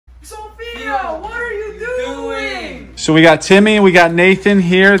Sophia, what are you doing? So we got Timmy and we got Nathan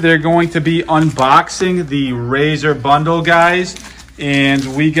here. They're going to be unboxing the Razer bundle, guys.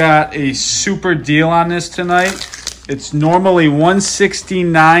 And we got a super deal on this tonight. It's normally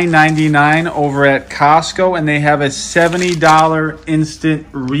 $169.99 over at Costco, and they have a $70 instant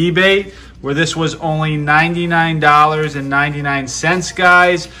rebate, where this was only $99.99,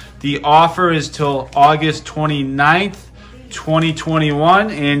 guys. The offer is till August 29th, 2021,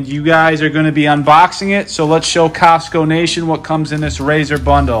 and you guys are going to be unboxing it. So let's show Costco Nation what comes in this Razer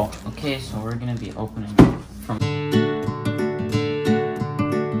bundle. Okay, so we're going to be opening it from...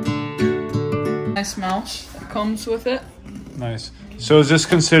 Nice mouse that comes with it. Nice. So is this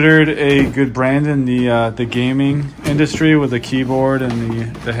considered a good brand in the gaming industry with the keyboard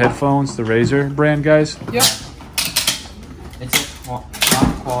and the headphones, the Razer brand, guys? Yep. It's a top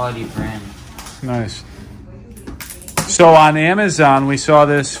quality brand. Nice. So on Amazon, we saw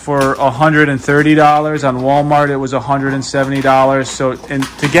this for $130. On Walmart, it was $170. So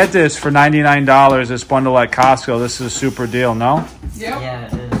to get this for $99, this bundle at Costco, this is a super deal, no? Yep. Yeah,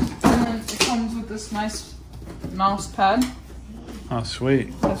 it is. And then it comes with this nice mouse pad. Oh, sweet.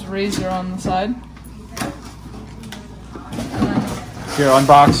 It has Razer on the side. And then Here,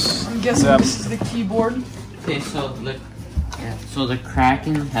 unbox. I'm guessing this is the keyboard. Okay, so the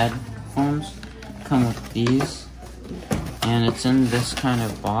Kraken headphones come with these, and it's in this kind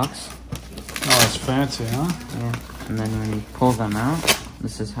of box. Oh, it's fancy, huh? Yeah. And then when you pull them out,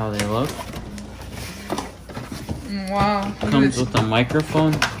 this is how they look. Wow. Comes with a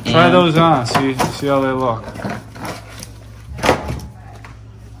microphone. Try those on. See how they look.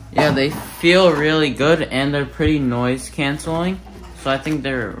 Yeah, they feel really good, and they're pretty noise canceling. So I think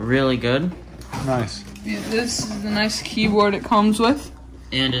they're really good. Nice. Yeah, this is the nice keyboard it comes with.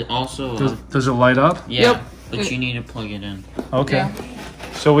 And it also... Does it light up? Yeah, Yep. but you need to plug it in. Okay. Yeah.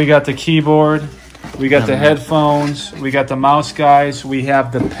 So we got the keyboard, we got the headphones, we got the mouse, guys. We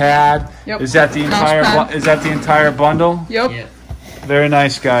have the pad. Yep. Is that the Mouse entire? pad. Is that the entire bundle? Yep. Yeah. Very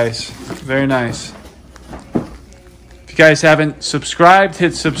nice, guys. Very nice. If you guys haven't subscribed,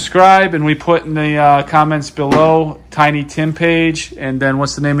 hit subscribe, and we put in the comments below Tiny Tim page. And then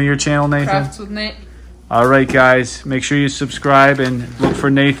what's the name of your channel, Nathan? Crafts with Nate. All right, guys. Make sure you subscribe and look for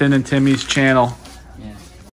Nathan and Timmy's channel.